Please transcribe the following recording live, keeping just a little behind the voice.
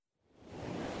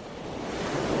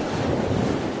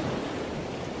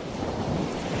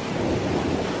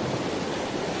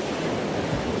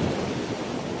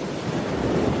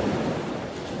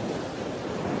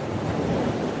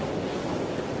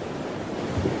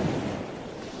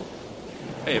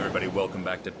Hey everybody, welcome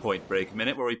back to Point Break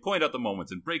Minute, where we point out the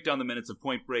moments and break down the minutes of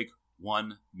Point Break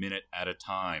 1 minute at a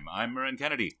time. I'm Marin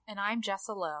Kennedy. And I'm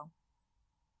Jessa Lowe.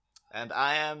 And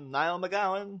I am Niall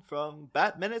McGowan from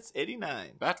Bat Minutes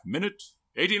 89. Bat Minute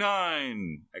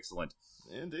 89! Excellent.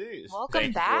 Indeed.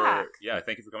 Welcome back.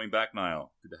 Thank you for coming back,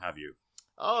 Niall. Good to have you.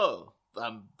 Oh,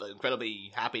 I'm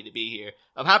incredibly happy to be here.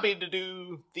 I'm happy to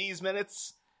do these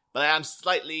minutes, but I am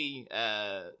slightly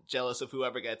jealous of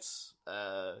whoever gets,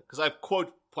 because I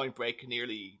quote Point Break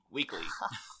nearly weekly.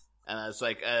 And it's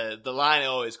like, the line I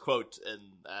always quote,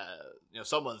 and,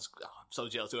 someone's, I'm so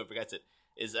jealous whoever gets it,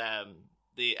 is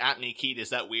the Anthony Kiedis,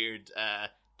 that weird,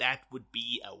 that would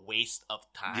be a waste of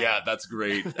time. Yeah, that's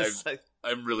great.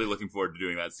 I'm really looking forward to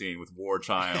doing that scene with War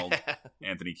Child,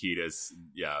 Anthony Kiedis.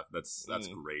 Yeah, that's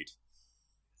great.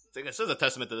 This is a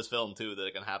testament to this film, too, that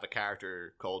it can have a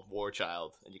character called War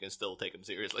Child, and you can still take him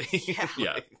seriously.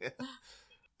 Yeah.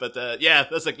 But,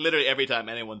 that's like literally every time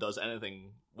anyone does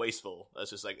anything wasteful,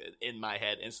 that's just like in my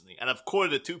head instantly. And I've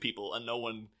quoted it to people, and no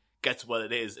one gets what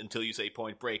it is until you say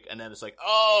Point Break, and then it's like,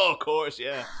 oh, of course,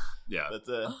 yeah. Yeah. But,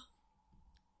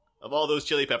 of all those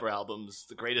Chili Pepper albums,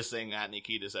 the greatest thing Anthony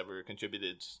Kiedis ever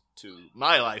contributed to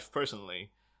my life,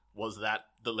 personally, was that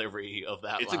delivery of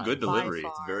that It's line. a good delivery.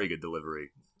 It's a very good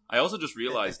delivery. I also just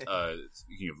realized,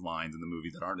 speaking of lines in the movie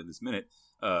that aren't in this minute,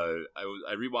 I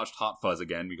rewatched Hot Fuzz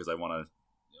again because I want to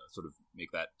sort of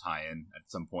make that tie-in at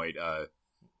some point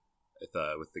with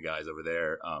the guys over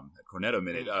there at Cornetto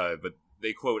Minute. But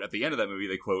they quote, at the end of that movie,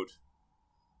 they quote,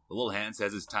 "The little hand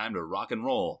says it's time to rock and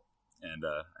roll." And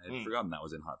I had forgotten that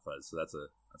was in Hot Fuzz, so that's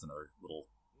another little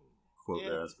quote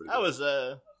there. That's pretty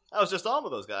good. I was just on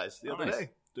with those guys the other nice.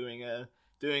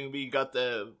 day we got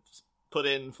the put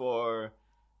in for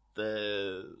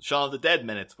the Shaun of the Dead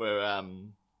minute where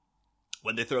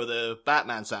when they throw the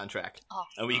Batman soundtrack,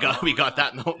 and we got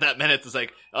that minute. It's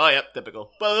like, oh yep,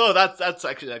 typical. But no, that's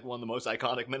actually like one of the most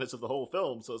iconic minutes of the whole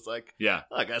film. So it's like, yeah,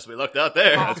 I guess we looked out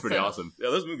there. Yeah, that's pretty awesome.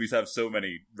 Yeah, those movies have so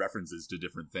many references to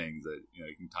different things that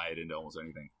you can tie it into almost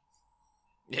anything.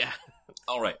 Yeah.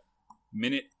 All right,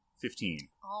 minute 15.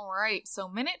 All right, so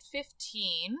minute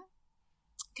 15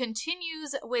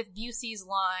 continues with Busey's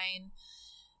line,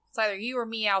 "It's either you or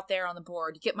me out there on the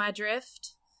board. You get my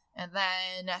drift?" And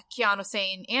then Keanu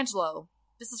saying, "Angelo,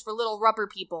 this is for little rubber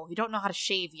people. You don't know how to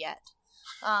shave yet."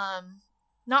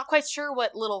 Not quite sure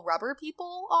what little rubber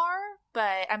people are,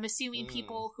 but I'm assuming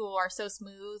people who are so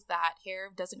smooth that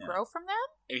hair doesn't grow from them.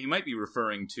 And he might be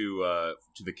referring to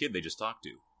the kid they just talked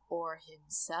to. Or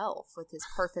himself with his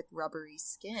perfect rubbery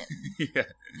skin. Yeah,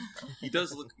 he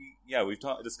does look. Yeah, we've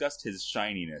discussed his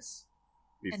shininess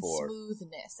before. And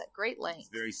smoothness at great length. It's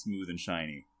very smooth and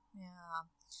shiny. Yeah.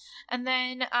 And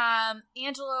then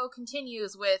Angelo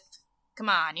continues with, "Come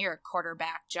on, you're a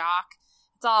quarterback, jock.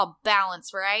 It's all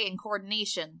balance, right? And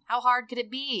coordination. How hard could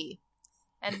it be?"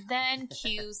 And then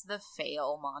cues the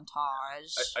fail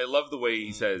montage. I love the way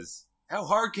he says, "How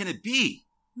hard can it be?"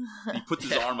 He puts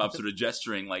his arm up, sort of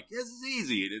gesturing like, "This is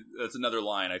easy." That's another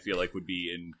line I feel like would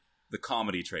be in the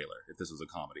comedy trailer if this was a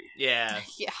comedy. Yeah.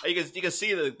 Yeah. You can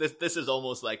see that this is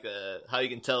almost like how you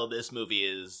can tell this movie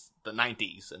is the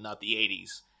 90s and not the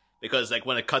 80s. Because like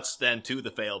when it cuts then to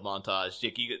the failed montage,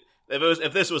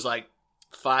 if this was like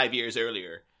 5 years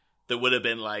earlier, there would have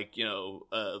been like,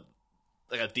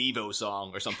 like a Devo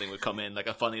song or something would come in, like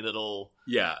a funny little,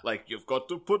 like, "You've got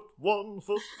to put one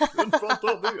foot in front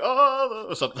of the other,"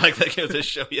 or something like that, to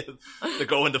show you, to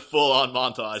go into full-on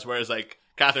montage, whereas, like,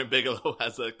 Catherine Bigelow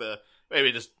has, like,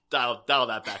 maybe just dial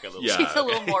that back a little. Yeah. She's a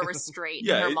little more restrained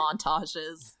in her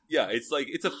montages. Yeah, it's like,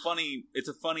 it's a funny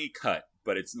cut,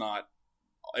 but it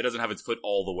doesn't have its foot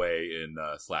all the way in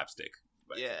slapstick.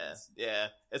 But Yeah.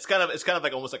 It's kind of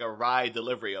like almost like a ride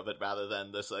delivery of it rather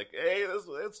than this like, "Hey,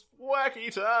 it's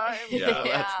wacky time."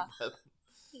 Yeah.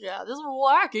 Yeah, this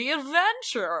wacky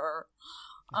adventure.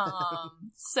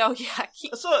 So yeah,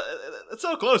 it's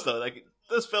so close though. Like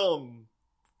this film,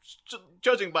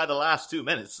 judging by the last 2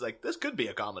 minutes, like this could be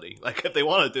a comedy. Like if they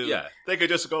wanted to, they could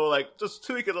just go like, just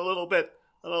tweak it a little bit.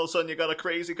 And all of a sudden you got a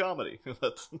crazy comedy. Well,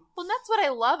 that's what I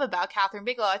love about Catherine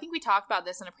Bigelow. I think we talked about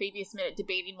this in a previous minute,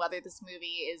 debating whether this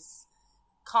movie is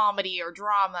comedy or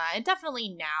drama. And definitely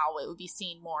now it would be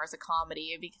seen more as a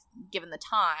comedy, given the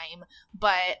time.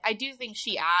 But I do think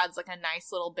she adds like a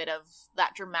nice little bit of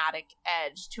that dramatic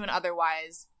edge to an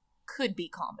otherwise could be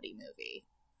comedy movie.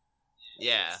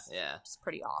 Yeah. It's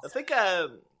pretty awesome. I think I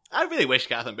really wish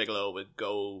Catherine Bigelow would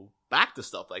go back to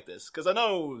stuff like this. Because I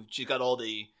know she got all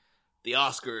the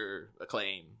Oscar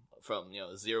acclaim from,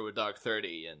 Zero Dark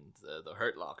 30 and the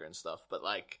Hurt Locker and stuff, but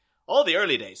like all the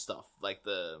early day stuff, like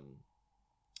the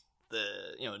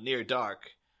Near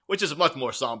Dark, which is a much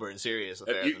more somber and serious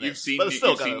affair. You've seen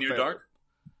Near Dark?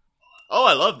 Oh,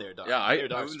 I love Near Dark. Yeah,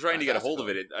 Near I've been trying to get a hold of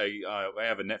it. I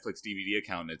have a Netflix DVD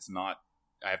account. It's not.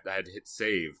 I had to hit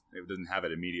save. It doesn't have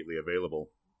it immediately available.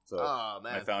 So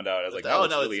I found out. I was like, "Oh,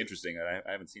 that's really interesting."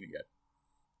 I haven't seen it yet.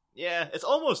 Yeah, it's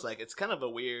almost like it's kind of a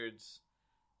weird.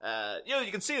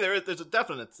 You can see there's a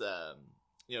definite.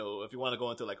 If you want to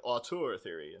go into like auteur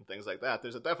theory and things like that,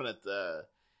 there's a definite.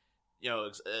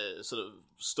 Sort of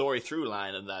story through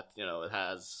line in that it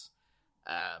has.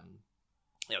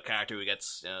 Character who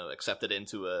gets accepted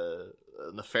into a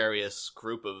nefarious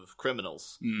group of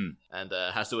criminals and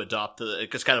has to adopt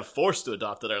it's kind of forced to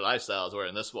adopt to their lifestyles. Where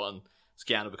in this one,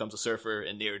 Keanu becomes a surfer.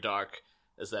 In Near Dark,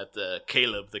 is that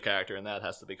Caleb, the character in that,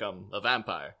 has to become a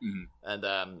vampire. And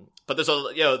but there's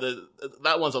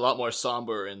that one's a lot more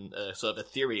somber and sort of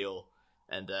ethereal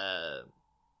and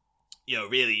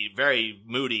really very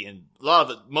moody, and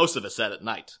most of it set at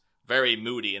night. Very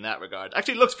moody in that regard.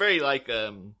 Actually, looks very like.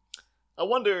 I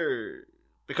wonder,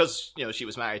 because, she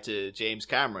was married to James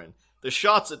Cameron, there's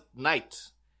shots at night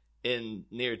in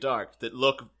Near Dark that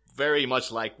look very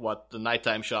much like what the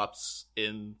nighttime shots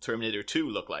in Terminator 2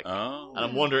 look like. Oh. And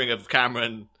I'm wondering if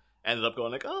Cameron ended up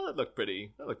going like, oh, that looked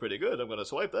pretty good. I'm going to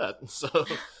swipe that. So,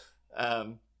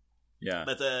 yeah.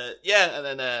 But,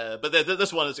 and then, but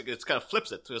this one it's kind of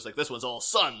flips it. So it's like, this one's all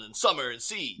sun and summer and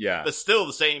sea. Yeah. But still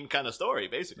the same kind of story,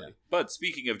 basically. Yeah. But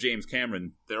speaking of James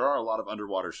Cameron, there are a lot of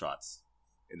underwater shots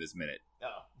in this minute.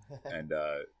 Oh. And,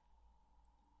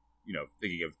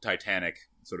 thinking of Titanic,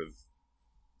 sort of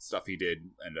stuff he did,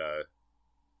 and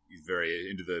he's very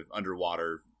into the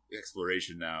underwater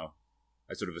exploration now.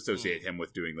 I sort of associate him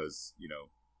with doing those,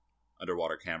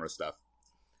 underwater camera stuff.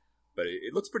 But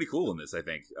it looks pretty cool in this, I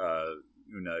think.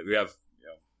 We have,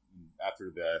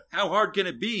 after the how hard can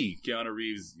it be? Keanu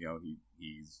Reeves,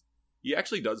 he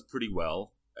actually does pretty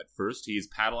well at first. He's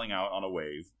paddling out on a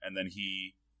wave, and then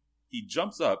he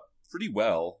jumps up pretty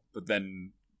well, but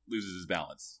then loses his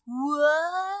balance.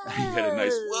 Whoa! He had a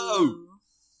nice whoa,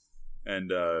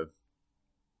 and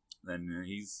then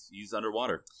he's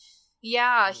underwater.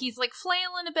 Yeah, he's like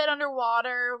flailing a bit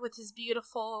underwater with his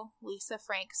beautiful Lisa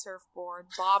Frank surfboard,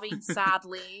 bobbing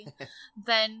sadly.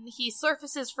 Then he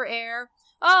surfaces for air.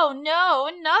 Oh no,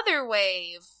 another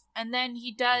wave! And then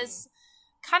he does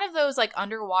kind of those like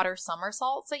underwater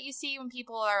somersaults that you see when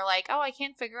people are like, oh, I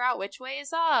can't figure out which way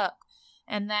is up.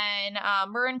 And then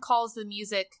Murren calls the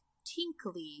music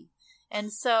tinkly.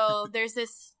 And so there's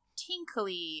this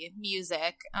tinkly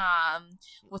music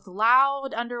with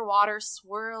loud underwater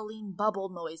swirling bubble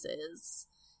noises.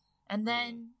 And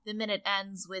then the minute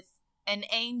ends with an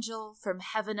angel from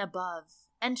heaven above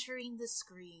entering the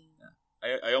screen.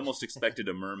 I almost expected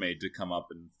a mermaid to come up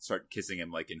and start kissing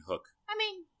him like in Hook. I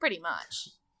mean, pretty much.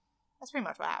 That's pretty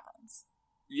much what happens.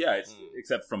 Yeah, it's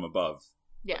except from above.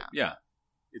 Yeah. Yeah.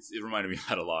 It reminded me of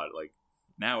that a lot. Like,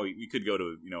 now we could go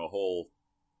to,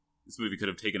 this movie could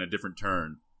have taken a different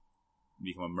turn.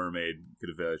 Become a mermaid. Could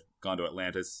have gone to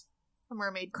Atlantis. A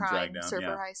mermaid crime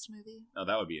surfer heist movie. Oh,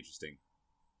 that would be interesting.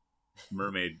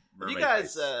 Mermaid have you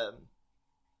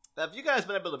guys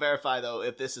been able to verify, though,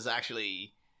 if this is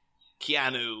actually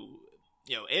Keanu,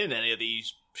 in any of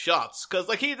these shots? Because,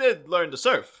 like, he did learn to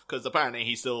surf, because apparently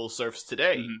he still surfs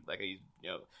today. Mm-hmm. Like,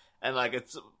 and, like,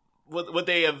 it's... Would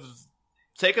they have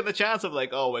taken the chance of, like,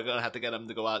 oh, we're gonna have to get him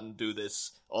to go out and do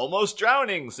this almost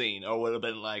drowning scene? Or would it have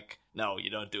been like, no, you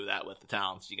don't do that with the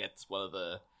talents. You get one of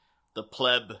the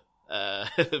pleb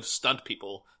stunt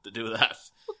people to do that.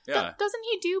 Yeah. Doesn't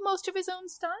he do most of his own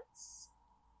stunts?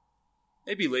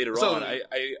 Maybe later on.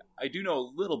 I do know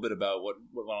a little bit about what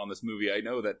went on in this movie. I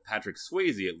know that Patrick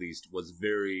Swayze, at least, was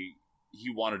he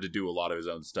wanted to do a lot of his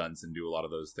own stunts and do a lot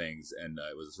of those things, and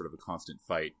it was sort of a constant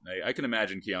fight. I can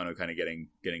imagine Keanu kind of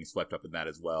getting swept up in that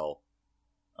as well.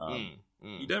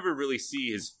 You never really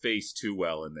see his face too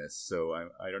well in this, so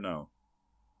I don't know.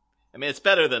 I mean, it's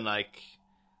better than, like,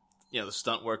 the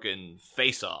stunt work in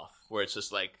Face Off, where it's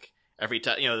just like every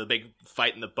time, the big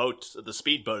fight in the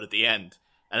speedboat at the end,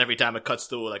 and every time it cuts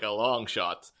to like a long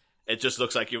shot, it just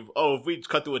looks like if we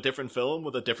cut to a different film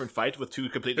with a different fight with two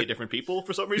completely different people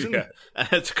for some reason,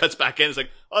 and it cuts back in, it's like,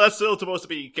 oh, that's still supposed to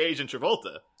be Cage and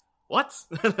Travolta. What?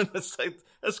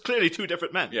 That's clearly two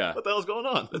different men. Yeah. What the hell's going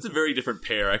on? That's a very different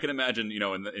pair. I can imagine,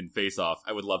 in Face Off,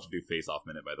 I would love to do Face Off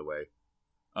Minute, by the way.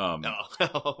 No.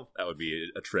 That would be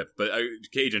a trip. But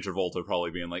Cage and Travolta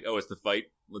probably being like, oh, it's the fight.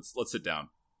 Let's sit down.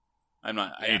 I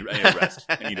need a rest.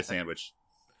 I need a sandwich.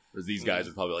 Whereas these guys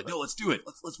are probably like, no, let's do it.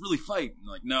 Let's really fight. And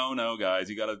like, no, guys,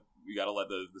 you gotta let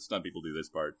the stunt people do this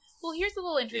part. Well, here's a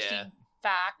little interesting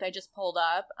fact I just pulled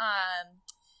up.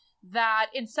 that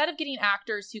instead of getting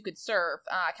actors who could surf,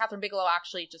 Catherine Bigelow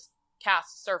actually just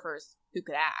cast surfers who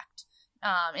could act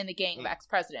in the gang of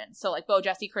ex-presidents. So like Bo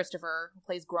Jesse Christopher, who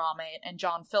plays Gromit, and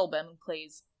John Philbin, who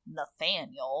plays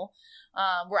Nathaniel,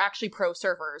 were actually pro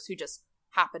surfers who just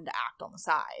happened to act on the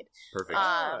side. Perfect.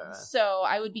 So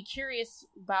I would be curious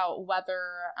about whether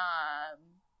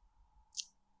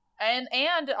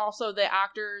and also the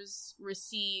actors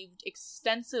received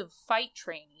extensive fight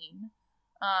training.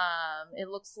 It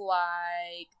looks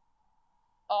like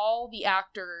all the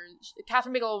actors,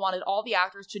 Catherine Bigelow wanted all the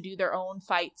actors to do their own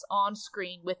fights on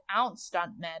screen without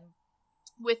stuntmen,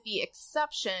 with the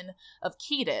exception of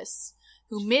Kiedis,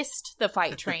 who missed the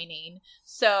fight training,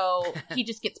 so he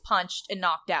just gets punched and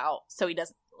knocked out, so he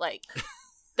doesn't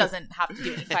have to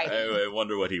do any fighting. I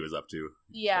wonder what he was up to.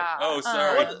 Yeah. Like, oh,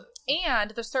 sorry.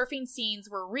 And the surfing scenes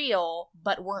were real,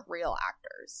 but weren't real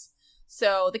actors.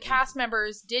 So the cast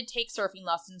members did take surfing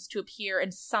lessons to appear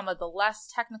in some of the less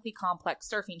technically complex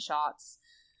surfing shots,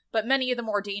 but many of the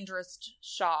more dangerous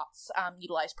shots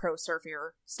utilized pro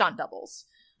surfer stunt doubles,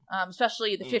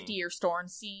 especially the 50-year storm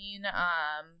scene.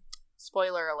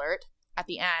 Spoiler alert, at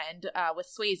the end, with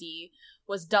Swayze,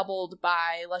 was doubled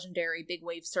by legendary big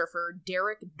wave surfer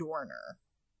Derek Dorner.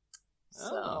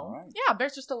 So, right. yeah,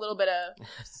 there's just a little bit of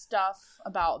stuff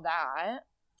about that.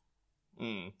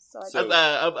 So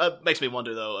it makes me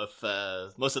wonder, though, if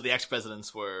most of the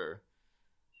ex-presidents were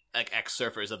like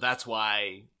ex-surfers, if that's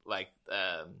why, like,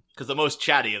 because the most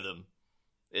chatty of them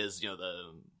is,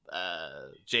 the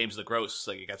James LaGrosse.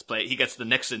 Like, he gets the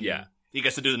Nixon. Yeah. He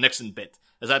gets to do the Nixon bit.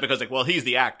 Is that because, like, well, he's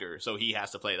the actor, so he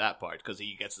has to play that part because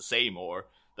he gets to say more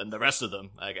than the rest of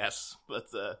them, I guess. But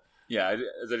yeah,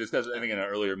 as I discussed, I think in an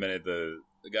earlier minute, the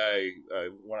guy,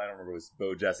 one I don't remember was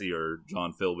Bo Jesse or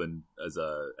John Philbin as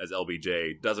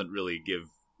LBJ, doesn't really give.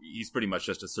 He's pretty much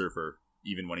just a surfer,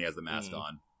 even when he has the mask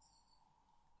on.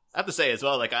 I have to say as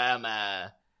well, like I'm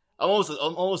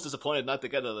almost disappointed not to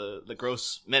get the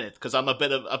Gross minute because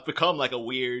I've become like a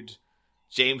weird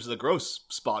James LaGrosse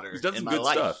spotter. He's done in some my good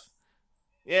life. stuff.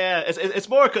 Yeah, it's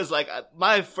more because like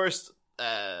my first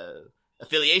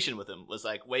affiliation with him was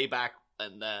like way back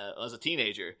when I was a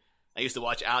teenager. I used to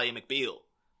watch Ally McBeal,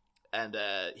 and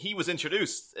he was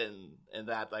introduced in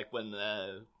that, like, when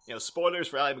spoilers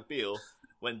for Ally McBeal,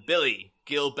 when Billy,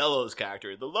 Gil Bellows'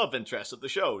 character, the love interest of the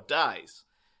show, dies,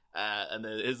 and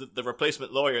the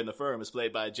replacement lawyer in the firm is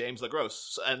played by James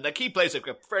LaGrosse, and like he plays like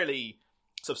a fairly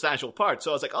substantial part.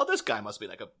 So I was like, oh, this guy must be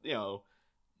like a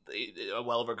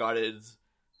well-regarded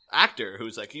actor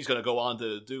who's like, he's going to go on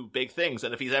to do big things,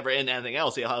 and if he's ever in anything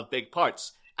else, he'll have big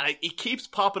parts. And he keeps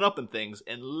popping up in things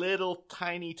in little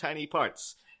tiny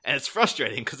parts, and it's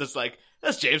frustrating because it's like,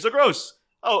 that's James LaGrosse.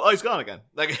 Oh, he's gone again.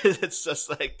 Like, it's just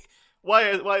like, why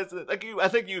is it like I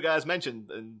think you guys mentioned,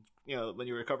 and when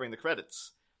you were covering the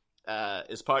credits,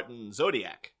 is part in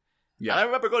Zodiac. Yeah, and I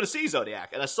remember going to see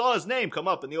Zodiac, and I saw his name come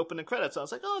up in the opening credits. And I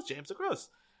was like, oh, it's James LaGrosse.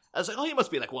 I was like, oh, he must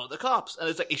be like one of the cops. And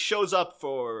it's like he shows up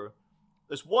for.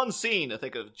 There's one scene I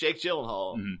think of Jake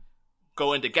Gyllenhaal. Mm-hmm.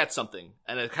 Going to get something,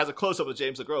 and it has a close-up of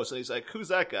James LaGrosse, and he's like, who's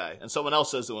that guy? And someone else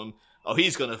says to him, oh,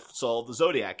 he's going to solve the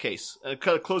Zodiac case. And it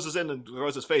kind of closes in and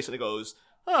LaGrosse's face, and he goes,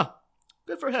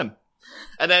 good for him.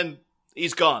 And then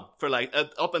he's gone for like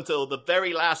up until the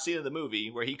very last scene of the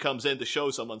movie where he comes in to show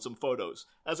someone some photos.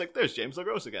 I was like, there's James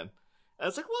LaGrosse again. And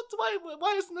it's like, what?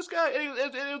 Why isn't this guy?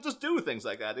 And he'll just do things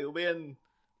like that. He'll be in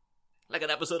like an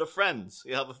episode of Friends.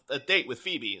 He'll have a date with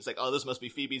Phoebe. It's like, oh, this must be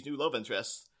Phoebe's new love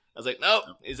interest. I was like, nope,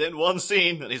 he's in one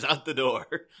scene and he's out the door.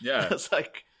 Yeah. It's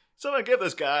like, someone give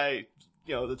this guy,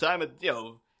 the time of,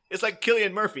 it's like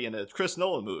Cillian Murphy in a Chris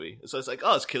Nolan movie. So it's like,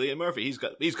 oh, it's Cillian Murphy. He's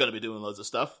going to be doing loads of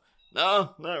stuff.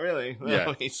 No, not really. No,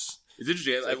 yeah. It's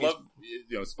interesting. I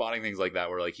love, spotting things like that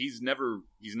where like he's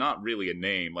not really a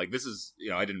name. Like this is,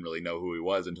 I didn't really know who he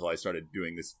was until I started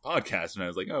doing this podcast, and I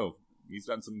was like, oh, he's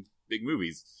done some big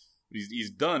movies.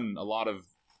 He's done a lot of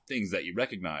things that you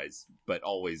recognize, but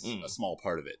always a small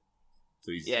part of it.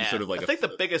 So he's sort of like I think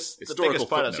the biggest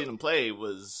part I've seen him play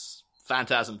was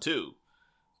Phantasm 2,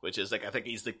 which is like I think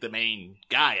he's like the main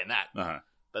guy in that. Uh-huh.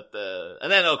 But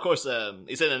and then of course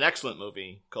he's in an excellent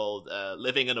movie called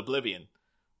Living in Oblivion.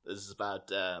 This is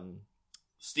about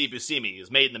Steve Buscemi. It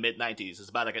was made in the mid-90s. It's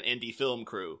about like an indie film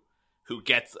crew who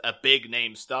gets a big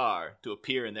name star to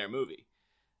appear in their movie,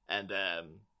 and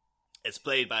it's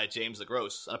played by James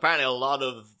LaGrosse. And apparently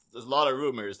there's a lot of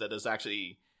rumors that there's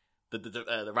actually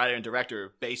the writer and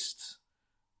director based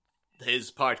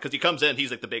his part, because he comes in, he's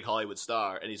like the big Hollywood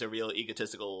star, and he's a real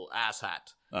egotistical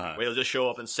asshat, where he'll just show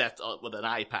up and set with an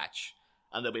eye patch,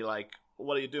 and they'll be like,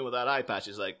 what are you doing with that eye patch?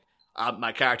 He's like,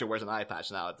 my character wears an eye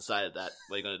patch now, I've decided that,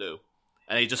 what are you going to do?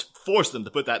 and he just forced them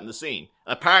to put that in the scene.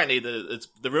 Apparently,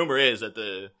 the rumor is that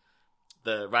the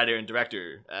writer and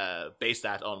director based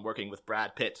that on working with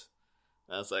Brad Pitt.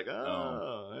 And I was like,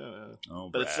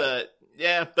 but Brad.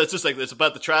 but it's just like it's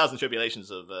about the trials and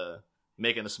tribulations of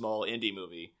making a small indie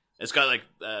movie. It's got like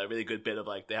a really good bit of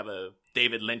like they have a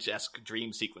David Lynch-esque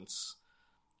dream sequence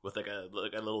with like a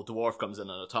little dwarf comes in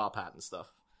on a top hat and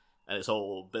stuff. And his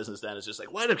whole business then is just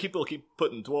like, why do people keep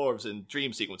putting dwarves in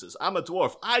dream sequences? I'm a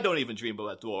dwarf. I don't even dream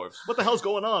about dwarves. What the hell's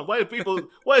going on? Why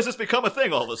has this become a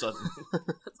thing all of a sudden?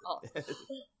 That's awesome.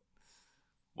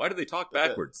 Why do they talk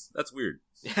backwards? That's weird.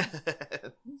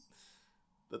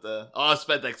 But I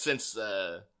spent like since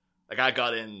like I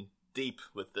got in deep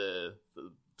with the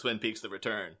Twin Peaks: The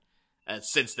Return, and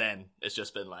since then it's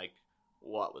just been like,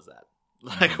 what was that?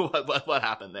 Like what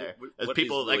happened there? What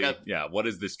people is really, like what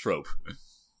is this trope?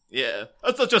 Yeah,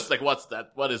 it's not just like what's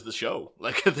that? What is the show?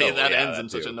 Like that ends that in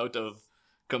such too. a note of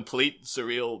complete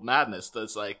surreal madness.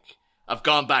 That's like I've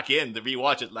gone back in to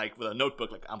rewatch it like with a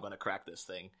notebook. Like I'm gonna crack this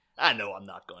thing. I know I'm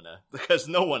not gonna because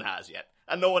no one has yet,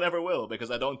 and no one ever will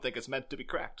because I don't think it's meant to be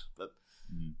cracked. But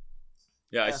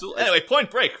Yeah, anyway, Point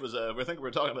Break was. I think we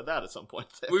were talking about that at some point.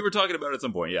 we were talking about it at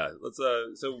some point. Yeah, let's.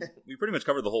 So we pretty much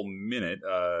covered the whole minute.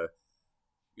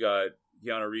 You got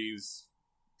Keanu Reeves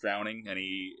drowning, and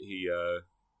he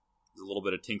there's a little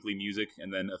bit of tinkly music,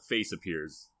 and then a face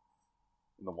appears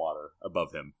in the water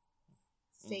above him.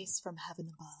 Face from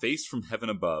heaven above. Face from heaven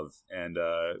above, and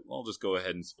I'll just go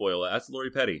ahead and spoil it. That's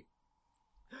Lori Petty.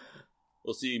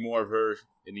 We'll see more of her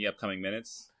in the upcoming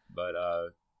minutes, but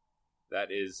that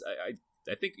is,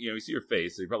 I think you see her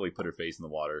face. So you probably put her face in the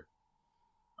water.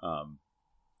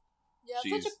 Yeah,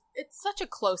 it's such a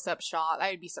close-up shot. I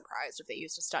would be surprised if they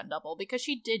used a stunt double because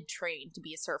she did train to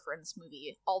be a surfer in this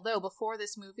movie. Although before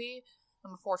this movie,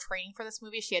 and before training for this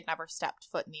movie, she had never stepped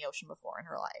foot in the ocean before in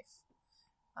her life.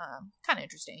 Kind of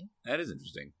interesting. That is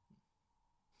interesting.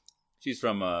 She's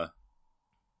from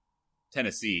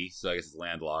Tennessee, so I guess it's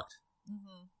landlocked.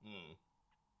 Mm-hmm.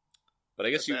 But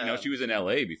I guess she was in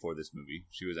L.A. before this movie.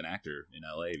 She was an actor in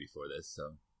L.A. before this,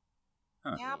 so.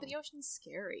 Huh. Yeah, but the ocean's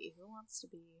scary. Who wants to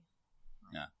be?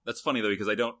 Yeah, that's funny though because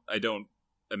I don't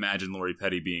imagine Lori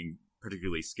Petty being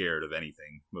particularly scared of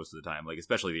anything most of the time. Like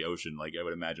especially the ocean. Like I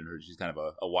would imagine her. She's kind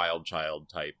of a wild child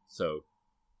type. So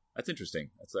that's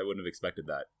interesting. I wouldn't have expected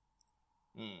that.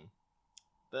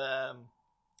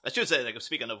 I should say, like,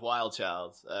 speaking of wild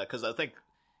child, because I think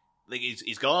like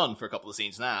he's gone for a couple of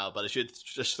scenes now, but I should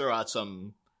just throw out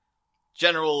some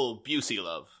general Busey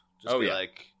love. Just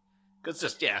like, because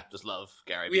just love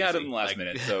Gary. We Busey. had him last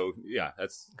minute, so yeah,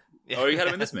 that's. Yeah. Oh, you had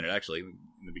him in this minute actually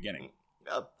in the beginning.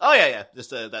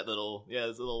 Just that little,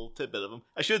 there's a little tidbit of him.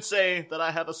 I should say that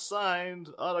I have a signed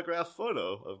autographed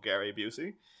photo of Gary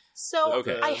Busey. So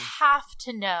Okay. I have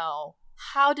to know,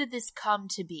 how did this come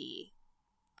to be?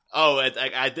 Oh,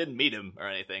 I didn't meet him or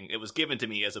anything. It was given to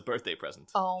me as a birthday present.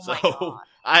 Oh my so God.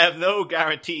 I have no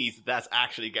guarantees that that's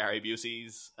actually Gary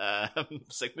Busey's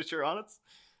signature on it,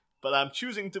 but I'm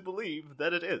choosing to believe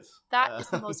that it is. That is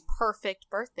the most perfect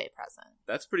birthday present.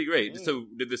 That's pretty great. So,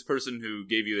 did this person who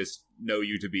gave you this know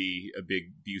you to be a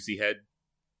big Busey head?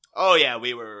 Oh yeah,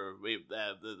 we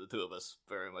the two of us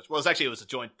very much. Well, it was a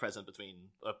joint present between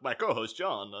my co-host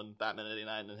John on Batman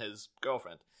 '89 and his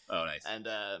girlfriend. Oh, nice. And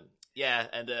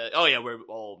we're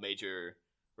all major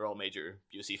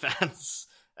Busey fans.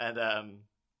 And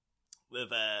with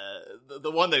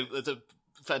the one that it's a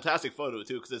fantastic photo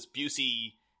too because it's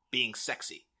Busey being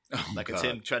sexy. Oh, like God. it's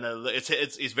him trying to.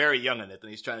 It's he's very young in it, and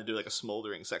he's trying to do like a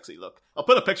smoldering sexy look. I'll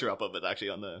put a picture up of it actually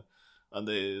on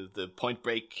the Point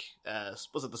Break.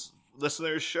 Was it the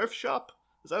listeners' surf shop?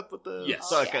 Is that what the? Yes.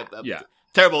 Sorry, Yeah.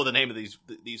 Terrible the name of these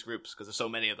groups because there's so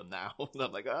many of them now.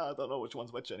 I'm like, I don't know which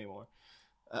one's which anymore.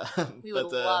 We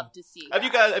would love to see.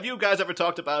 Have you guys ever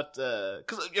talked about?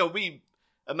 Because we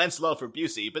immense love for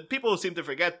Busey, but people seem to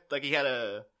forget like he had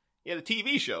a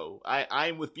TV show.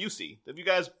 I'm with Busey. Have you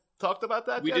guys talked about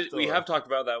that? We have talked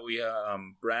about that. We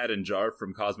Brad and Jar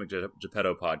from Cosmic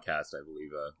Geppetto podcast, I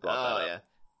believe, brought that up.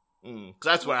 Because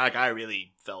that's where I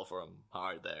really fell for him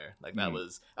hard there. Like that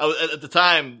was at the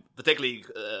time, particularly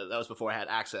that was before I had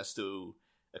access to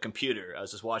a computer. I was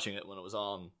just watching it when it was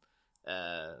on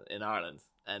in Ireland,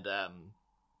 and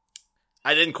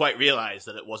I didn't quite realize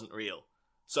that it wasn't real.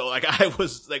 So like I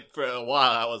was like for a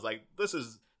while I was like, this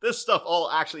stuff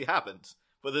all actually happened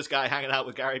with this guy hanging out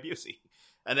with Gary Busey.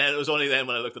 And then it was only then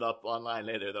when I looked it up online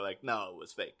later, they're like, no, it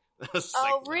was fake.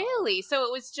 Oh, really? So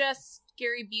it was just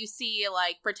Gary Busey,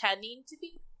 like, pretending to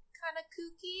be kind of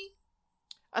kooky?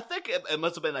 I think it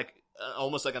must have been, like,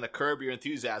 almost like on a Curb Your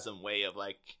Enthusiasm way of,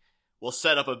 like, we'll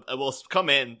set up we'll come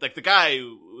in, like the guy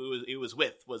who he was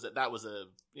with that was a,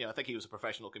 you know, I think he was a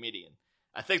professional comedian.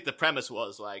 I think the premise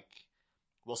was like,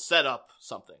 we'll set up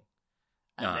something,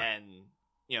 and then,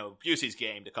 you know, Busey's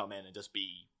game to come in and just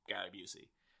be Gary Busey.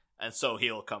 And so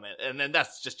he'll come in, and then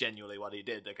that's just genuinely what he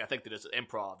did. Like, I think they just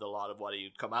improv'd a lot of what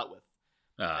he'd come out with.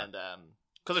 And,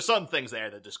 because there's some things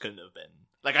there that just couldn't have been,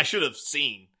 like, I should have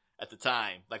seen at the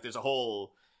time. Like, there's a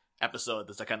whole episode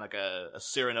that's like kind of like a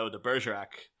Cyrano de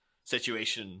Bergerac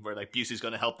situation where, like, Busey's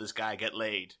going to help this guy get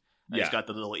laid. And he's got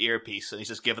the little earpiece, and he's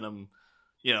just giving him,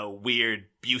 you know, weird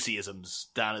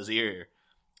Buseyisms down his ear.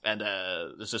 And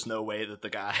there's just no way that the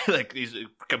guy, like, he's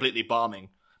completely bombing.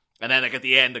 And then, like, at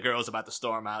the end, the girl's about to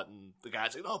storm out, and the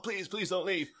guy's like, "No, please don't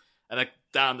leave." And, like,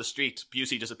 down the street,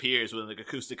 Busey just appears with an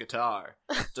acoustic guitar,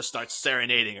 just starts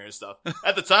serenading her and stuff.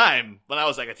 At the time, when I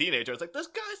was, like, a teenager, I was like, "This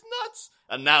guy's nuts!"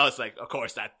 And now it's like, of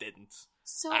course, that didn't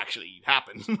actually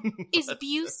happen. Is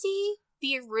Busey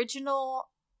the original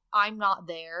I'm Not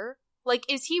There?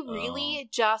 Like, is he really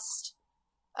just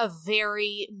a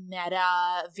very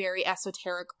meta, very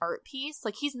esoteric art piece?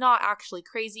 Like, he's not actually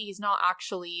crazy, he's not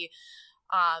actually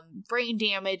brain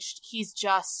damaged, he's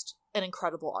just an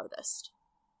incredible artist.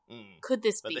 Could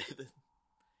this be?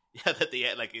 At the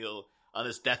end, like, he'll, on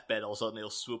his deathbed, all of a sudden he'll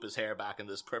swoop his hair back in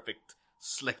this perfect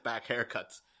slick back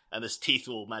haircut, and his teeth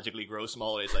will magically grow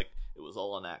smaller. He's like, "It was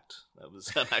all an act.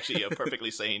 I'm actually a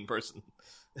perfectly sane person."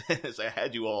 It's like, "I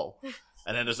had you all."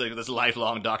 And then there's like this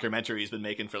lifelong documentary he's been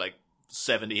making for like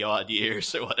 70 odd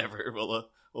years or whatever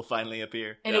will finally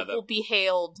appear, and it will be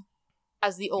hailed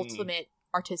as the ultimate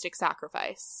artistic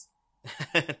sacrifice.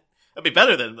 It'd be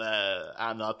better than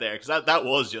I'm Not There, because that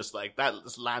was just like, that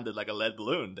just landed like a lead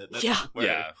balloon, didn't it?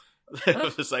 Yeah. It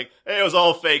was just like, hey, it was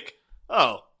all fake.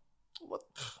 Oh, what?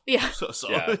 Yeah. So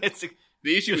it's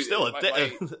the issue is still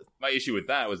my issue with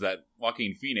that was that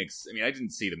Joaquin Phoenix, I mean, I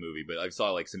didn't see the movie, but I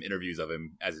saw like some interviews of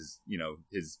him as his, you know,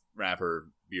 his rapper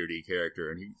beardy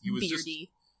character, and he was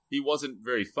he wasn't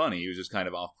very funny. He was just kind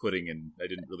of off-putting, and I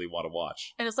didn't really want to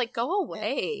watch. And it's like, go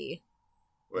away.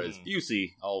 Whereas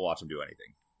Busey, I'll watch him do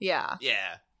anything. Yeah.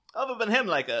 Yeah. Other than him,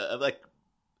 like, because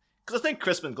I think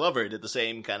Crispin Glover did the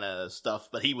same kind of stuff,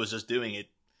 but he was just doing it,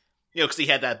 you know, because he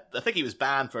had that, I think he was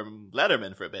banned from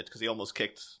Letterman for a bit, because he almost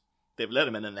kicked David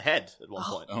Letterman in the head at one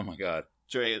point. Oh my god.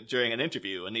 During an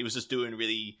interview, and he was just doing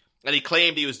really, and he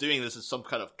claimed he was doing this as some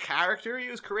kind of character he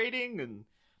was creating, and,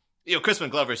 you know, Crispin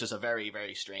Glover is just a very,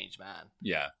 very strange man.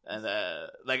 Yeah. And,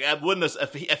 like, I wouldn't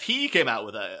have, if he came out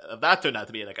with if that turned out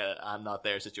to be like a I'm Not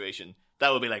There situation, that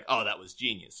would be like, oh, that was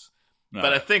genius. No.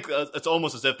 But I think it's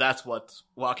almost as if that's what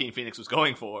Joaquin Phoenix was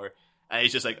going for, and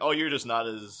he's just like, oh, you're just not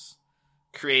as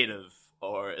creative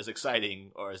or as exciting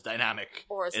or as dynamic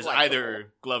or as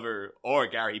either Glover or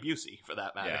Gary Busey, for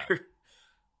that matter. Yeah.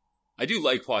 I do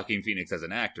like Joaquin Phoenix as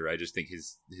an actor. I just think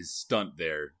his stunt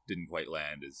there didn't quite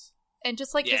land as... And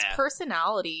just like his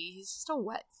personality, he's just a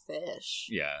wet fish.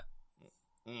 Yeah.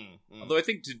 Although I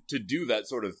think to do that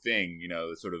sort of thing, you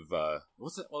know, sort of what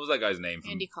was that guy's name?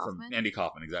 Andy Kaufman. From Andy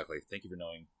Kaufman, exactly. Thank you for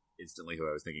knowing instantly who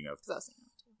I was thinking of.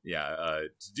 Yeah,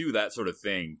 to do that sort of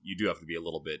thing, you do have to be a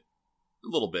little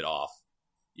bit off,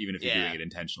 even if you're doing it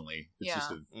intentionally. It's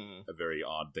just a very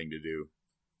odd thing to do.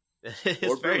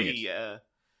 It's very.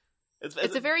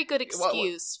 It's a very good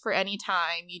excuse for any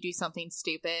time you do something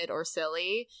stupid or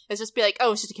silly. It's just be like,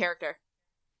 oh, it's just a character.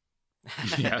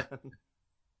 Yeah.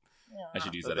 I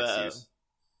should use that excuse.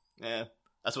 Yeah,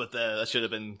 that's what that should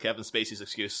have been Kevin Spacey's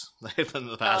excuse in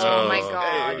the past. Oh my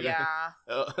god, yeah.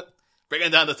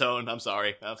 Bringing down the tone. I'm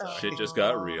sorry. Shit just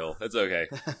got real. That's okay.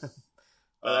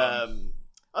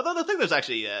 Although the thing there's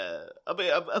actually,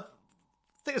 I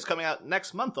think it's coming out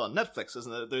next month on Netflix,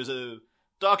 isn't it? There's a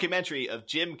documentary of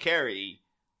Jim Carrey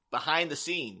behind the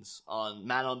scenes on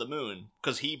Man on the Moon,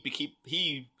 because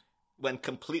he went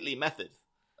completely method.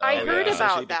 I heard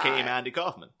about that. Became Andy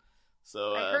Kaufman.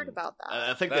 So I heard about that.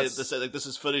 I think this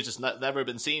is footage that's never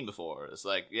been seen before. It's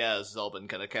like, yeah, this has all been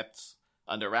kind of kept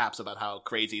under wraps about how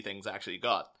crazy things actually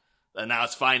got. And now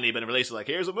it's finally been released. Like,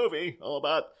 here's a movie all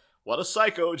about what a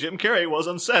psycho Jim Carrey was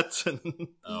on set.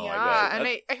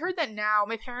 I heard that now.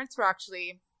 My parents were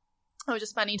actually, I was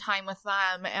just spending time with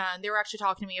them, and they were actually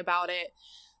talking to me about it.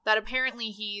 That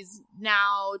apparently he's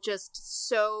now just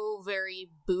so very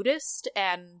Buddhist,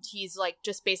 and he's like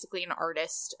just basically an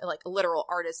artist, like a literal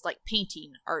artist, like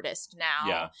painting artist now.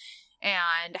 Yeah.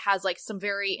 And has like some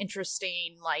very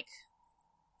interesting, like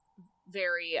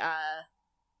very, I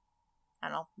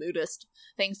don't know, Buddhist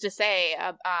things to say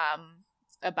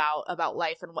about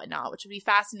life and whatnot, which would be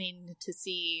fascinating to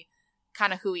see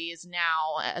kind of who he is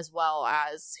now, as well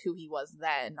as who he was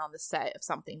then on the set of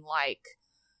something like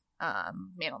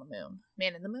Man on the Moon.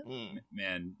 Man in the Moon?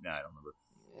 Man, no, I don't remember.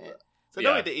 Yeah. So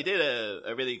no, he did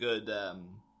a really good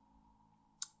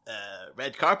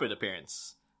red carpet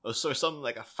appearance. Or some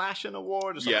like a fashion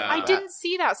award or something. Yeah. like I that. didn't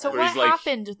see that. So Where what he's like-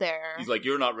 happened there? He's like,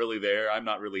 you're not really there. I'm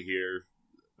not really here.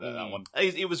 That one.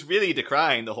 He was really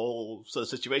decrying the whole sort of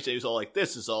situation. He was all like,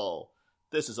 "This is all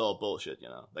bullshit," you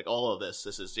know. Like all of this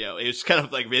is, you know. He was kind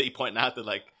of like really pointing out that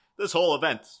like this whole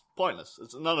event's pointless.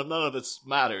 It's none of it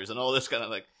matters, and all this kind of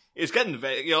like. He's getting,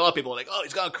 you know, a lot of people are like, "Oh,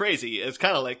 he's gone crazy." It's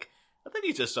kind of like I think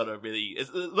he just sort of really.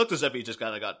 It looked as if he just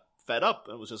kind of got fed up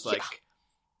and was just like.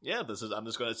 Yeah, I'm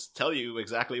just going to tell you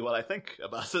exactly what I think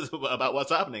about what's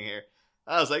happening here.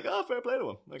 I was like, oh, fair play to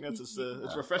him. Like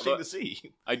it's refreshing to see.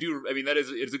 I mean,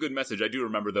 it's a good message. I do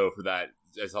remember though for that.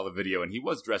 I saw the video and he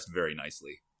was dressed very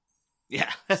nicely. Yeah.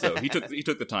 So he took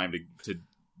the time to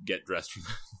get dressed for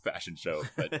the fashion show.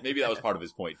 But maybe that was part of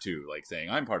his point too, like saying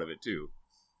I'm part of it too.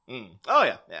 Oh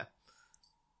yeah, yeah.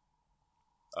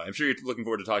 I'm sure you're looking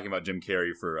forward to talking about Jim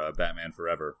Carrey for Batman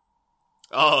Forever.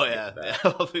 Oh yeah, yeah.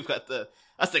 We've got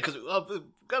that's because we've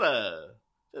gotta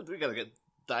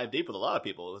dive deep with a lot of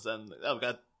people. Then we've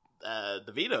got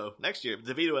DeVito next year.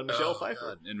 DeVito and Michelle Pfeiffer.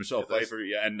 God. And Michelle Pfeiffer,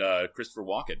 yeah, and Christopher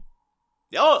Walken.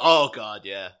 Oh god,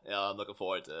 yeah. I'm looking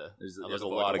forward to. There's a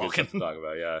lot of good stuff to talk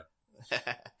about. Yeah,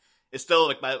 it's still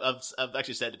like I've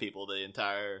actually said to people the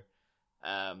entire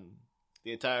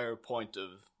point of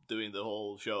doing the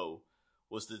whole show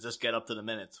was to just get up to the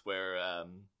minute where.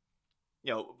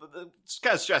 You know, it's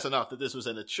kind of stress enough that this was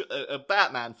in a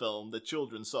Batman film that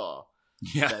children saw.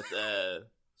 Yeah.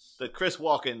 That Chris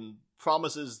Walken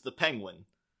promises the Penguin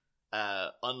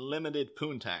unlimited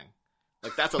poontang.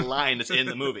 Like, that's a line that's in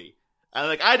the movie. And,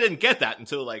 like, I didn't get that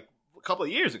until, like, a couple of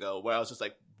years ago, where I was just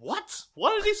like, what?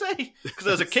 What did he say? Because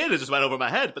as a kid, it just went over my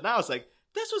head. But now it's like,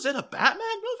 this was in a Batman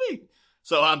movie?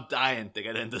 So I'm dying to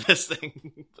get into this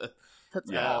thing. But...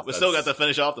 we still got to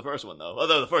finish off the first one, though.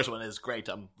 Although the first one is great.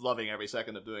 I'm loving every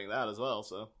second of doing that as well.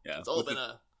 So yeah, it's all been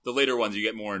the later ones, you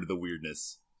get more into the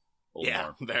weirdness.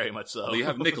 Yeah, more. Very much so. Well, you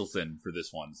have Nicholson for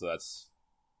this one, so that's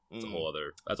a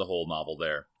whole novel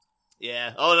there.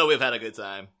 Yeah. Oh no, we've had a good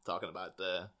time talking about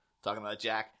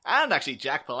Jack and actually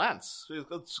Jack Palance. We've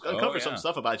uncovered some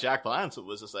stuff about Jack Palance. It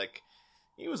was just like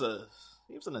he was an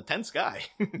intense guy.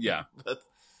 Yeah. But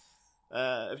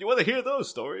if you want to hear those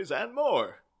stories and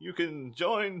more. You can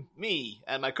join me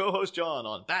and my co-host John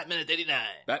on Bat Minute 89.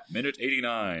 Bat Minute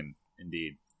 89,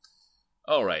 indeed.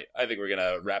 All right, I think we're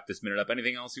gonna wrap this minute up.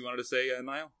 Anything else you wanted to say,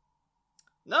 Niall?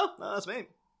 No, that's me.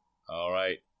 All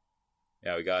right.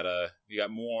 Yeah, we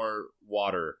got more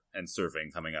water and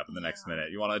surfing coming up in the next minute.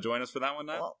 You want to join us for that one,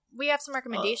 Niall? Well, we have some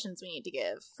recommendations we need to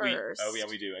give first.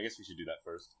 We do. I guess we should do that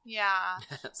first. Yeah.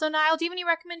 So, Niall, do you have any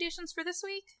recommendations for this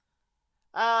week?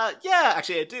 Yeah,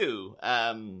 actually I do.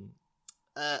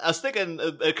 I was thinking,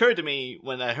 it occurred to me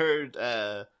when I heard,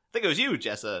 I think it was you,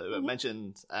 Jessa, who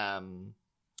mentioned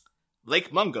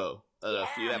Lake Mungo a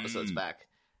few episodes back.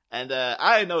 And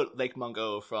I know Lake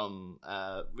Mungo from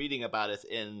reading about it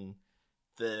in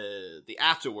the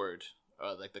afterword,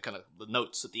 or like the kind of the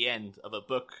notes at the end of a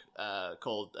book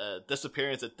called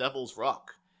Disappearance at Devil's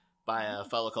Rock by a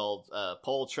fellow called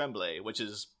Paul Tremblay, which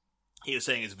is, he was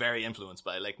saying is very influenced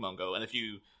by Lake Mungo. And if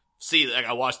you see, like,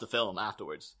 I watched the film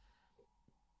afterwards.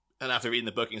 And after reading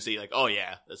the book, you can see, like, oh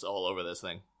yeah, it's all over this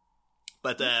thing.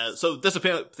 But, so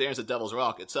Disappearance at Devil's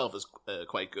Rock itself is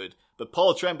quite good. But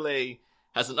Paul Tremblay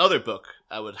has another book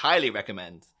I would highly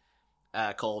recommend,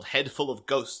 called Head Full of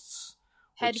Ghosts.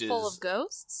 Head Full of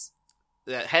Ghosts?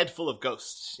 Head Full of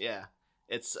Ghosts, yeah.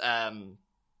 It's kind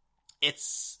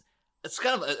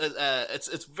of,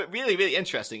 it's really, really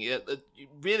interesting. You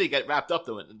really get wrapped up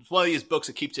to it. It's one of these books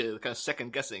that keeps you kind of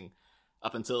second guessing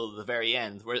up until the very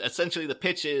end, where essentially the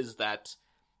pitch is that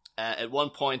at one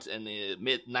point in the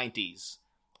mid-90s,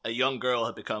 a young girl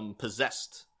had become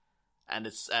possessed. And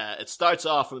it starts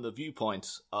off from the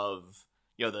viewpoint of,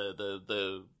 you know,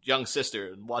 the young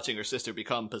sister and watching her sister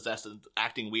become possessed and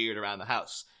acting weird around the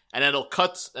house. And then it'll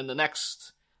cut in the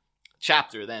next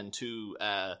chapter then to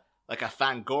like a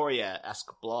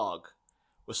Fangoria-esque blog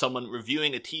with someone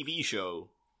reviewing a TV show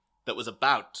that was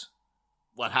about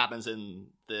what happens in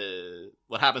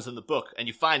the book, and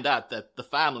you find out that the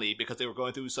family, because they were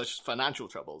going through such financial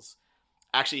troubles,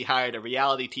 actually hired a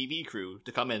reality TV crew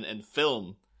to come in and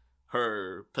film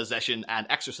her possession and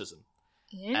exorcism.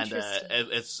 Interesting. And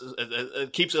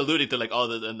it keeps alluding to, like,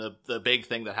 the big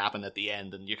thing that happened at the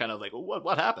end, and you're kind of like, oh,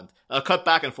 what happened? And I'll cut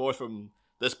back and forth from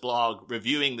this blog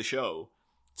reviewing the show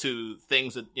to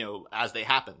things that, you know, as they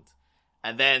happened.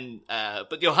 And then,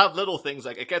 but you'll have little things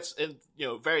like, it gets,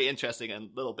 very interesting, and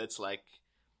little bits like,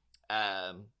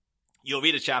 you'll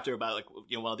read a chapter about like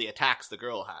one of the attacks the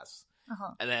girl has,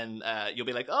 Uh-huh. and then you'll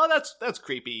be like, oh, that's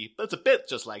creepy, but it's a bit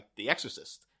just like The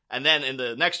Exorcist. And then in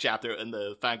the next chapter, in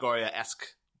the Fangoria-esque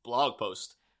blog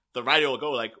post, the writer will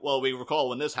go like, well, we recall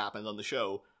when this happened on the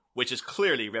show, which is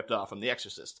clearly ripped off from The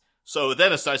Exorcist. So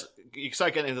then you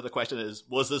start getting into the question is,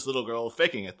 was this little girl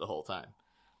faking it the whole time?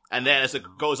 And then as it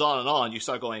goes on and on, you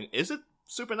start going, is it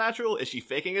supernatural? Is she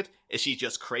faking it? Is she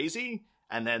just crazy?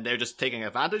 And then they're just taking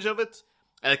advantage of it?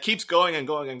 And it keeps going and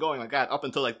going and going like that up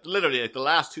until like literally like the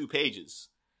last 2 pages.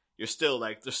 You're still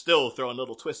like, they're still throwing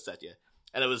little twists at you.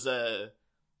 And it was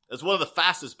one of the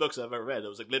fastest books I've ever read. It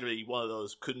was like literally one of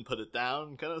those couldn't put it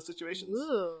down kind of situations.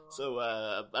 Ooh. So,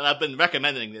 and I've been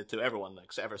recommending it to everyone like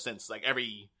ever since. Like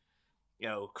every,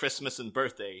 Christmas and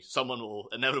birthday, someone will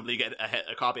inevitably get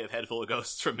a copy of Head Full of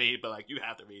Ghosts from me. But like, you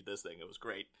have to read this thing. It was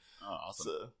great. Oh,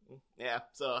 awesome. So, yeah.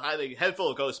 So highly, Head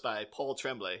Full of Ghosts by Paul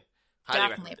Tremblay. Highly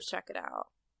Definitely recommend have it. to check it out.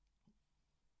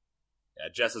 Yeah,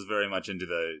 Jess is very much into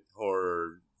the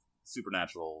horror,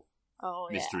 supernatural, Oh,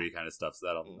 yeah. mystery kind of stuff, so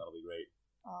that'll be great.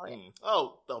 Oh, yeah.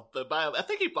 Oh, I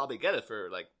think you probably get it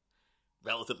for like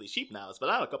relatively cheap now. It's been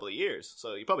out a couple of years,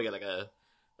 so you probably get like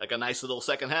a nice little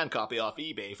secondhand copy off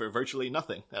eBay for virtually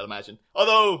nothing, I'd imagine.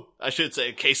 Although I should say,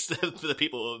 in case the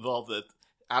people involved that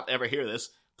ever hear this,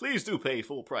 please do pay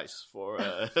full price for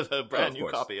a brand new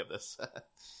copy of this.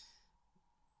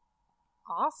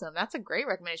 Awesome. That's a great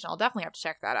recommendation. I'll definitely have to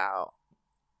check that out.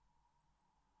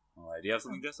 All right, do you have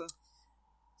something, Jessa?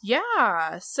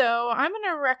 Yeah, so I'm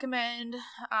going to recommend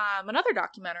another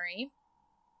documentary.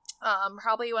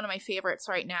 Probably one of my favorites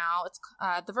right now. It's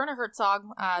the Werner Herzog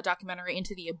documentary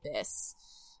Into the Abyss.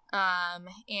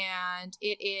 And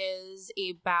it's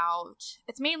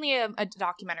mainly a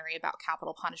documentary about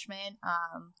capital punishment.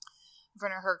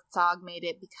 Werner Herzog made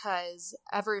it because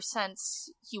ever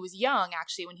since he was young,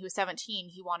 actually, when he was 17,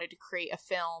 he wanted to create a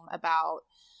film about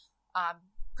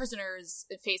prisoners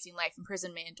facing life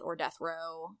imprisonment or death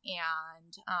row,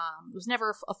 and it was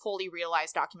never a fully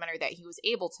realized documentary that he was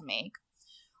able to make,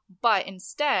 but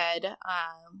instead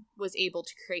was able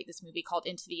to create this movie called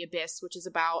Into the Abyss, which is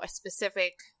about a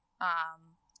specific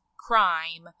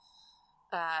crime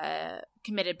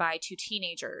committed by 2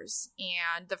 teenagers.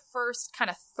 And the first kind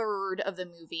of third of the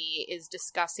movie is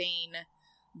discussing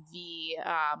the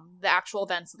actual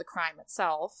events of the crime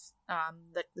itself.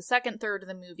 The second third of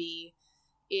the movie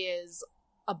is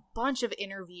a bunch of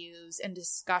interviews and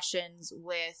discussions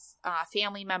with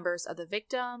family members of the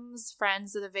victims,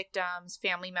 friends of the victims,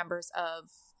 family members of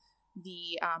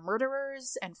the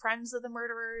murderers, and friends of the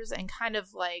murderers, and kind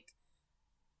of like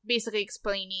basically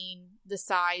explaining the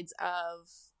sides of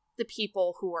the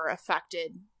people who were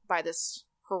affected by this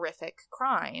horrific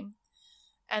crime.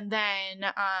 And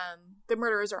then the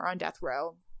murderers are on death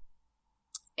row.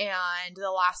 And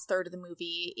the last third of the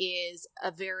movie is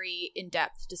a very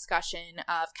in-depth discussion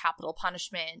of capital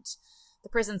punishment, the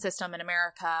prison system in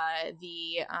America.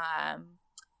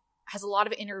 Has a lot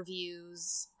of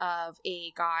interviews of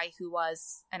a guy who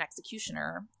was an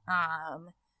executioner,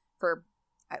 for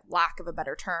lack of a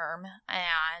better term,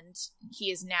 and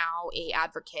he is now a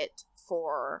advocate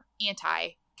for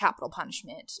anti-capital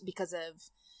punishment because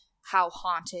of how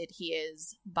haunted he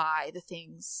is by the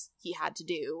things he had to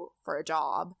do for a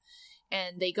job.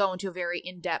 And they go into a very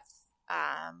in-depth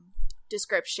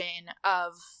description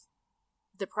of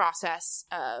the process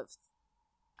of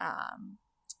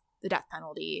the death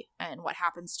penalty and what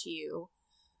happens to you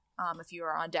if you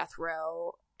are on death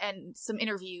row, and some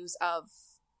interviews of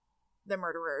the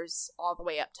murderers all the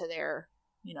way up to their,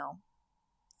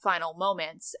 final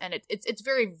moments. And it's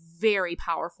very, very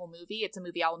powerful movie. It's a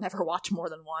movie I'll never watch more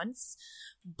than once.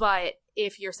 But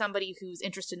if you're somebody who's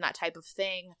interested in that type of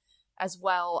thing, as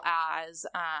well as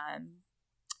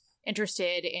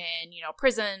interested in,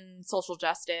 prison, social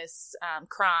justice,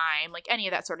 crime, like any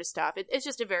of that sort of stuff, it's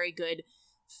just a very good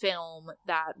film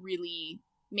that really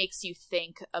makes you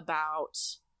think about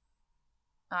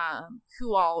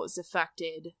who all is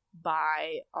affected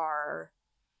by our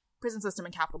prison system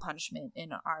and capital punishment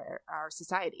in our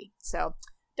society. So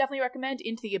definitely recommend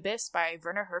Into the Abyss by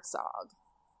Werner Herzog.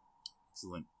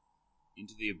 Excellent.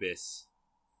 Into the Abyss.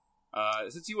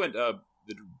 Since you went the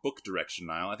book direction,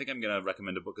 Niall, I think I'm going to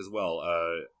recommend a book as well.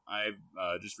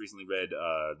 I've just recently read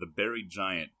The Buried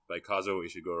Giant by Kazuo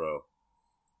Ishiguro,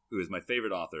 who is my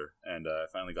favorite author, and I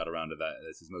finally got around to that.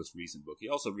 That's his most recent book. He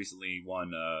also recently won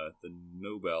the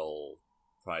Nobel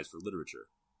Prize for Literature,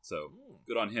 so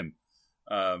good on him.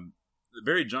 The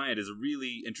Buried Giant is a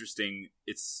really interesting,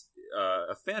 it's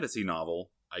a fantasy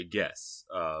novel, I guess.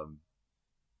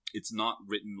 It's not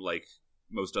written like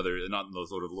most other, not in the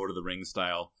sort of Lord of the Rings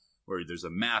style, where there's a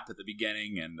map at the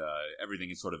beginning and everything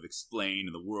is sort of explained,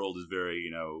 and the world is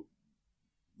very,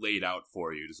 laid out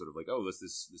for you to sort of like, oh,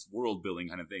 this world building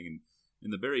kind of thing. And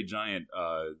in The Buried Giant,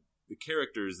 the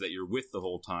characters that you're with the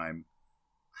whole time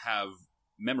have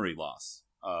memory loss.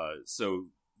 So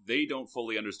they don't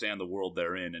fully understand the world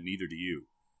they're in, and neither do you.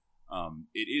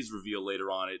 It is revealed later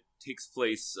on. It takes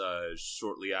place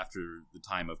shortly after the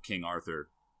time of King Arthur.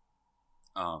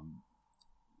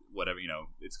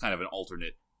 It's kind of an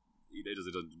alternate. It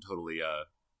doesn't totally.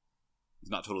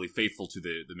 It's not totally faithful to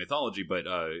the mythology, but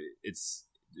it's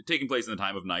taking place in the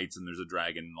time of knights, and there's a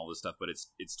dragon and all this stuff. But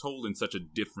it's told in such a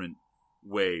different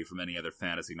way from any other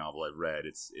fantasy novel I've read.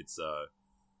 It's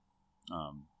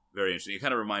very interesting. It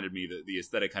kind of reminded me, the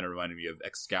aesthetic kind of reminded me of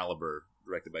Excalibur,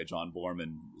 directed by John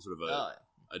Borman, sort of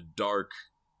a dark,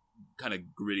 kind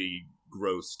of gritty,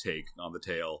 gross take on the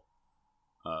tale.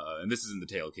 And this isn't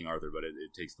the tale of King Arthur, but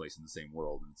it takes place in the same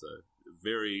world. And it's a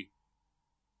very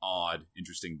odd,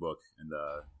 interesting book. And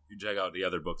if you check out the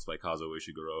other books by Kazuo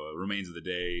Ishiguro, Remains of the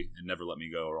Day and Never Let Me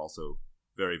Go are also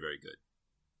very, very good.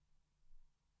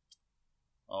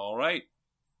 All right.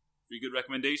 3 good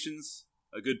recommendations.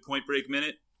 A good Point Break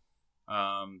minute.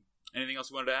 Anything else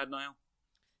you wanted to add, Niall?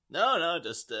 No,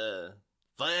 just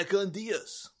Vaya con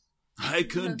Dios. Vaya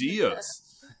con Dios.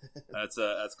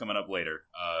 That's coming up later.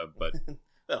 But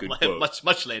good quote.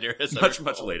 Much later.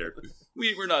 Much later.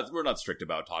 We're not strict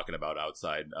about talking about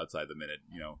outside the minute.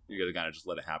 You gotta kind of just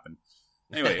let it happen.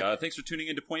 Anyway, thanks for tuning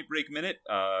into Point Break Minute.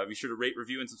 Be sure to rate,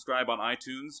 review, and subscribe on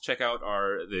iTunes. Check out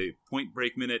the Point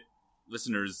Break Minute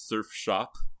Listener Surf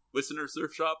Shop,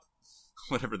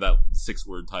 whatever that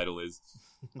 6-word title is,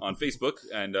 on Facebook,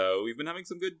 and we've been having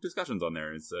some good discussions on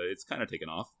there. It's kind of taken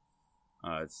off.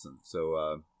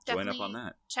 Join up on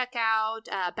that. Check out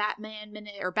Batman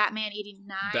Minute or Batman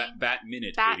 89. Bat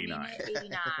Minute 89.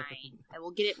 I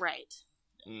will get it right.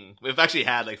 We've actually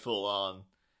had full on,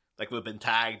 we've been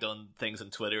tagged on things on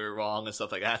Twitter wrong and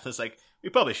stuff like that. It's we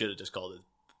probably should have just called it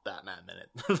Batman Minute.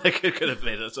 It could have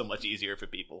made it so much easier for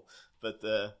people. But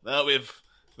no, we've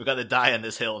got to die on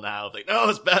this hill now. No,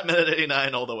 it's Batman at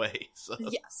 89 all the way. So.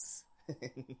 Yes.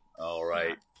 All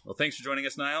right. Well, thanks for joining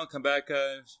us, Niall. Come back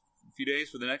a few days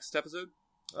for the next episode.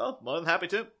 Oh, more than happy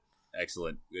to.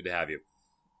 Excellent. Good to have you.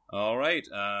 All right.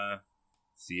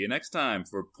 See you next time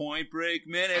for Point Break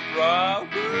Minute, bro.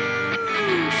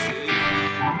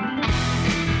 Woo!